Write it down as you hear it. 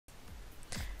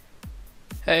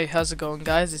Hey, how's it going,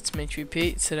 guys? It's me,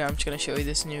 Pete. Today I'm just going to show you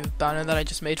this new banner that I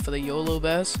just made for the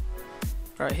TheYoloBears.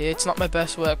 Right here. It's not my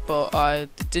best work, but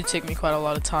it did take me quite a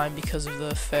lot of time because of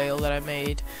the fail that I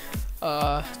made.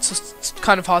 It's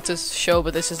kind of hard to show,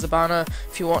 but this is the banner.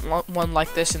 If you want one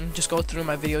like this and just go through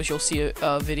my videos, you'll see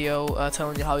a video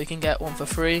telling you how you can get one for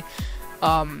free.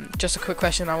 Just a quick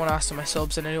question I want to ask to my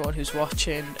subs and anyone who's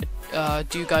watching.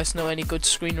 Do you guys know any good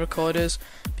screen recorders?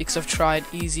 Because I've tried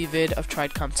EasyVid, I've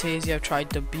tried Camtasia, I've tried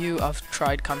Debut, I've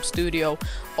tried Cam Studio.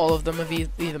 All of them have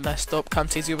either messed up.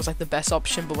 Camtasia was like the best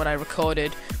option, but when I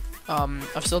recorded,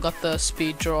 I've still got the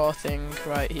speed draw thing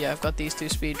right here. I've got these two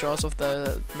speed draws of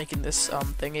the making this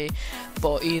thingy,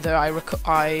 but either I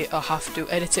have to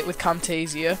edit it with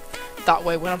Camtasia. That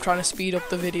way, when I'm trying to speed up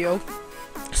the video.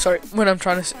 When I'm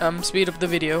trying to speed up the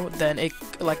video, then it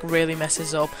like really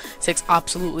messes up. It takes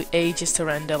absolutely ages to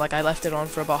render. Like I left it on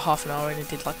for about half an hour and it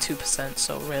did like 2%.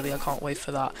 So really, I can't wait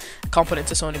for that. I can't put it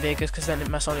into Sony Vegas because then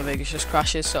my Sony Vegas just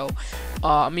crashes. So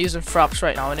I'm using Fraps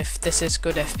right now, and if this is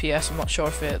good FPS, I'm not sure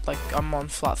if it I'm on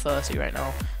flat 30 right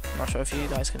now. I'm not sure if you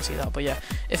guys can see that, but yeah,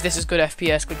 if this is good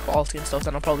FPS, good quality and stuff,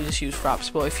 then I'll probably just use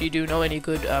Fraps. But if you do know any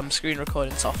good screen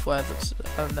recording software,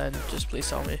 and then just please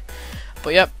tell me.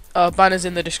 But yep. Banner's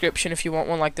in the description if you want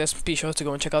one like this. Be sure to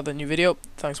go and check out the new video.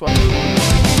 Thanks for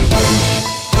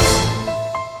watching.